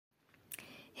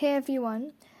Hey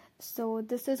everyone, so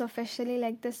this is officially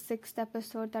like the sixth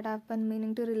episode that I've been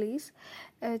meaning to release.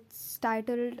 It's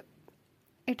titled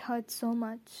It Hurts So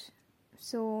Much.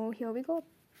 So here we go.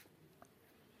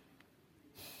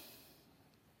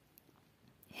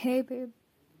 Hey babe,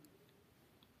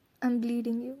 I'm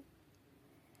bleeding you.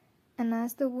 And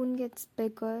as the wound gets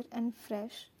bigger and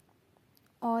fresh,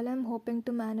 all I'm hoping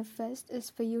to manifest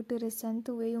is for you to resent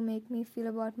the way you make me feel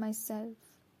about myself.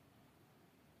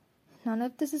 None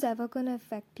of this is ever gonna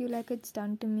affect you like it's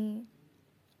done to me.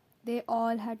 They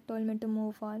all had told me to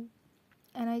move on,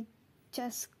 and I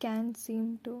just can't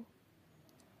seem to.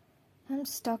 I'm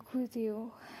stuck with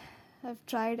you. I've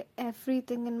tried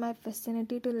everything in my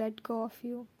vicinity to let go of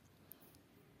you.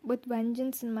 With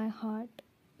vengeance in my heart,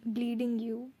 bleeding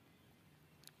you.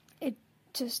 It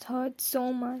just hurts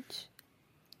so much.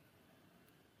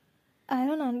 I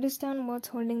don't understand what's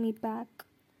holding me back.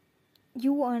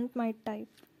 You aren't my type.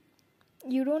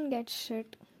 You don't get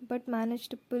shit, but manage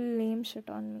to pull lame shit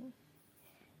on me.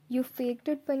 You faked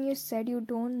it when you said you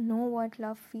don't know what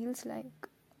love feels like.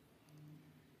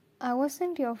 I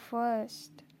wasn't your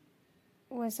first,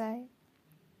 was I?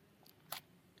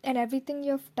 And everything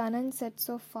you've done and said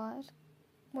so far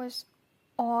was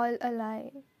all a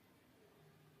lie.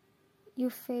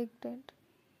 You faked it,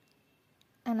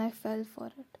 and I fell for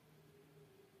it.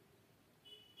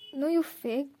 No, you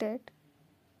faked it,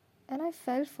 and I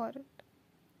fell for it.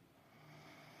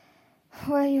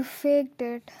 Well, you faked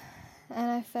it,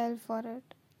 and I fell for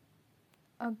it.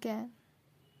 Again.